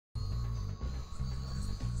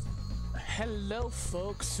Hello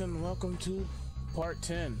folks, and welcome to part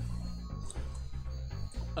 10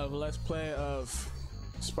 of Let's Play of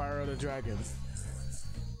Spyro the Dragon.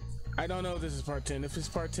 I don't know if this is part 10. If it's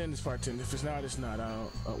part 10, it's part 10. If it's not, it's not. I don't,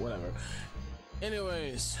 whatever.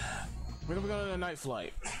 Anyways, we're gonna be going on a night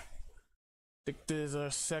flight. I think this is our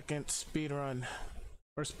second speed run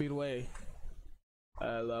or speedway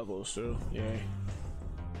level, so yay.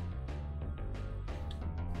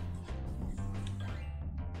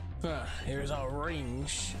 Here's our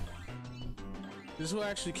range. This will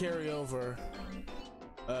actually carry over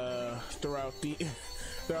throughout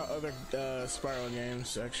other Spyro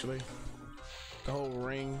games, actually. The whole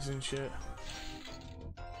rings and shit.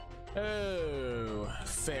 Oh,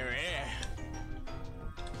 fairy.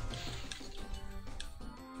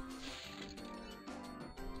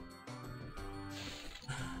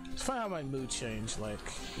 It's funny how my mood changed, like,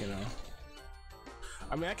 you know.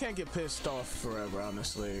 I mean, I can't get pissed off forever,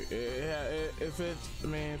 honestly. I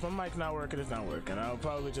mean, if my mic not working, it's not working. I'll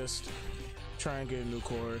probably just try and get a new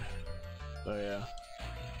cord. So yeah.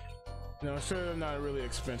 You know, I'm sure they're not really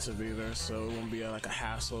expensive either, so it won't be like a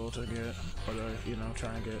hassle to get, or to, you know,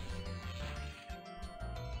 try and get.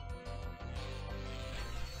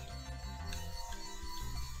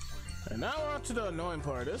 And now we're on to the annoying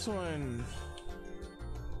part. This one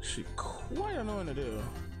should be quite annoying to do.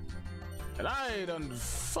 And I done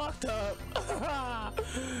fucked up. If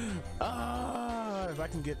I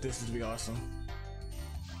can get this, it'd be awesome.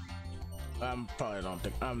 I'm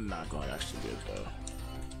not going to actually get it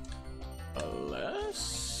though.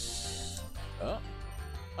 Unless,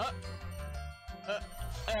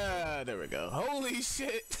 there we go. Holy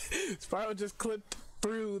shit! Spyro just clipped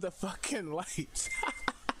through the fucking lights.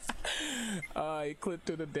 He clipped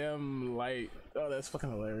through the damn light. Oh, that's fucking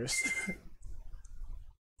hilarious.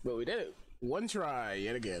 But we did it. One try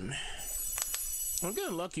yet again. I'm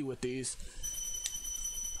getting lucky with these.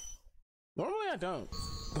 Normally I don't,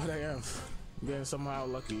 but I am. I'm getting somehow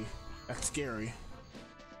lucky. That's scary.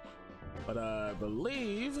 But I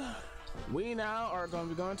believe we now are going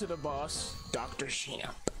to be going to the boss, Dr.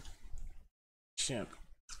 Shemp. Shemp.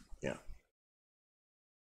 Yeah.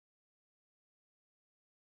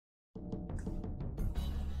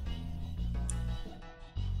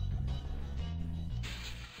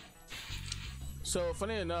 So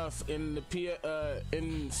funny enough, in the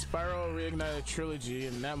in Spyro Reignited Trilogy,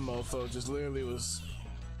 and that mofo just literally was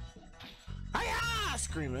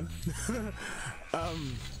screaming.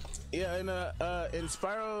 Yeah, in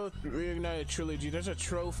Spyro Reignited Trilogy, there's a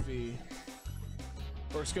trophy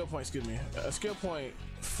or a skill point, excuse me, a skill point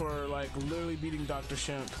for like literally beating Dr.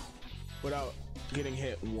 Shemp without getting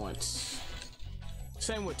hit once.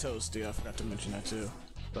 Same with Toasty, I forgot to mention that too.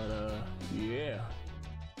 But yeah.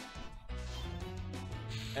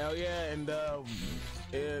 Hell yeah, and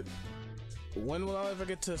when will I ever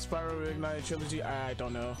get to Spyro Reignited Trilogy? I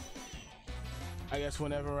don't know. I guess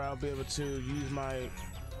whenever I'll be able to use my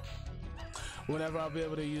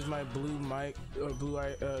blue mic or blue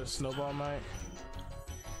snowball mic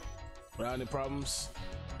without any problems,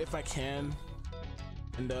 if I can,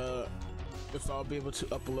 and if I'll be able to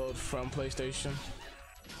upload from PlayStation.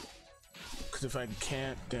 Because if I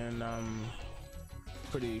can't, then I'm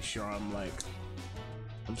pretty sure I'm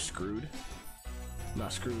screwed.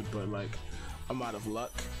 Not screwed, but like I'm out of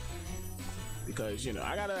luck, because you know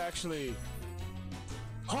I gotta actually.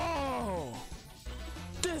 Oh,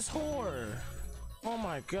 this whore! Oh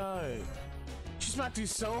my god, she smacked you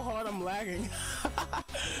so hard I'm lagging.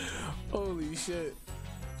 Holy shit,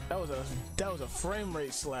 that was a frame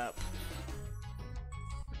rate slap.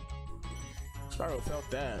 Spyro felt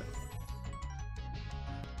that.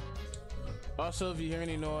 Also, if you hear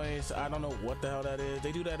any noise, I don't know what the hell that is.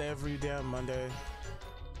 They do that every damn Monday.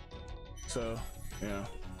 So, yeah.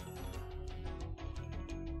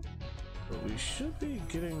 But we should be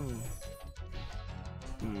getting...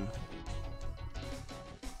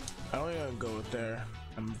 I don't even go with there.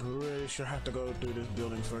 I'm pretty sure I have to go through this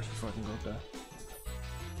building first before I can go there.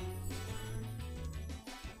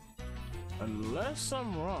 Unless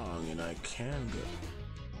I'm wrong and I can go.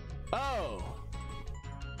 Oh!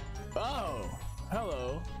 Oh,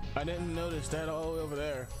 hello. I didn't notice that all the way over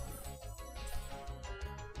there.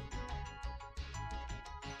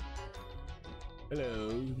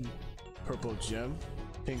 Hello. Purple gem.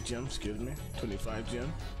 Pink gem, excuse me. 25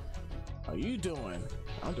 gem. How you doing?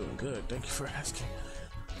 I'm doing good. Thank you for asking.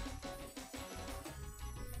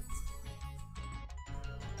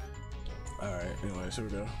 Alright, anyways, here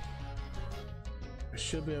we go. I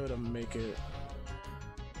should be able to make it.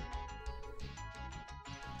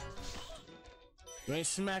 You ain't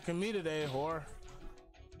smacking me today, whore.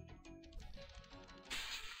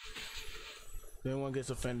 If anyone gets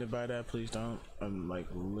offended by that, please don't. I'm like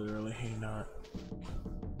literally not.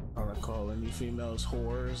 I don't call any females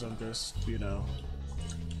whores. I'm just, you know,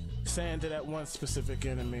 saying to that one specific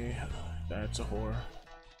enemy that's a whore.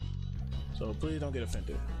 So please don't get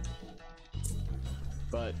offended.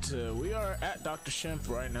 But we are at Dr. Shemp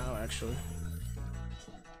right now, actually.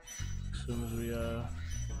 As soon as we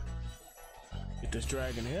get this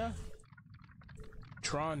dragon here.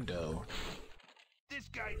 Trondo. This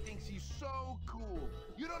guy thinks he's so cool.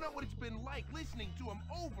 You don't know what it's been like listening to him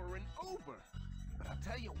over and over. But I'll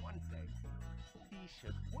tell you one thing. He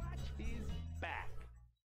should watch his back.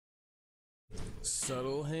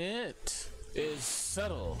 Subtle hint is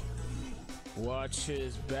subtle. Watch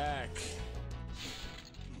his back.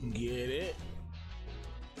 Get it?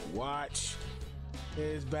 Watch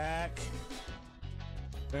his back.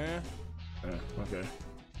 Okay.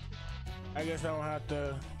 I guess I don't have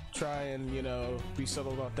to try and, you know, be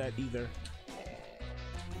subtle about that either.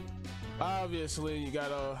 Obviously, you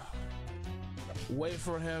gotta wait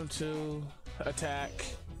for him to attack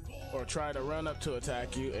or try to run up to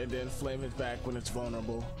attack you and then flame his back when it's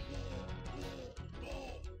vulnerable.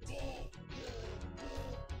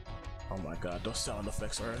 Oh my god, those sound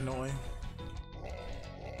effects are annoying.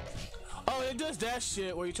 Oh, it does that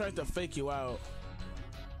shit where he tries to fake you out.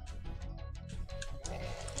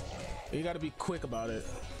 You gotta be quick about it.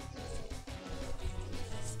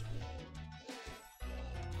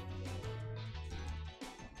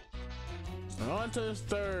 On to the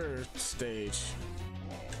third stage.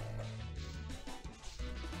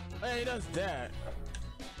 Hey, he does that.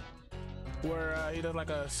 Where he does like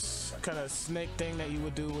a kind of snake thing that you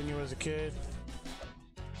would do when you was a kid.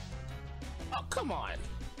 Oh, come on.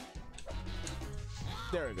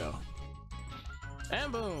 There we go.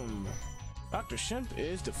 And boom. Dr. Shemp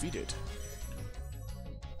is defeated.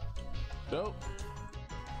 Dope.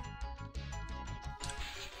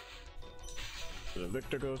 The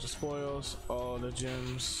victor goes to spoils, all the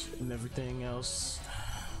gems and everything else.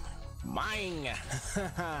 Mine!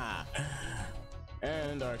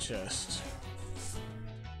 And our chest.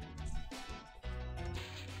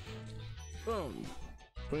 Boom.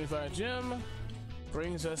 25 gem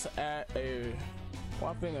brings us at a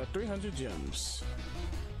whopping of 300 gems.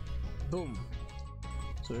 Boom.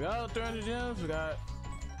 So we got 300 gems, we got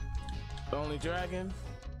the only dragon.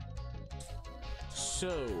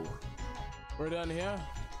 So we're done here.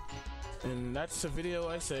 And that's the video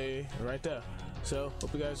I say right there. So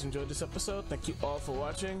hope you guys enjoyed this episode. Thank you all for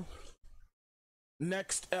watching.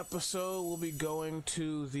 Next episode we'll be going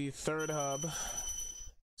to the third hub.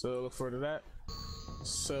 So look forward to that.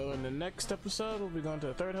 So in the next episode we'll be going to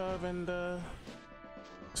the third hub and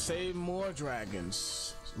save more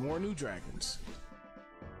dragons. More new dragons.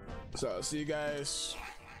 So I'll see you guys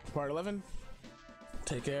part 11.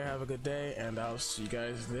 Take care, have a good day, and I'll see you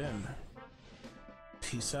guys then.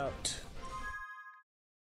 Peace out.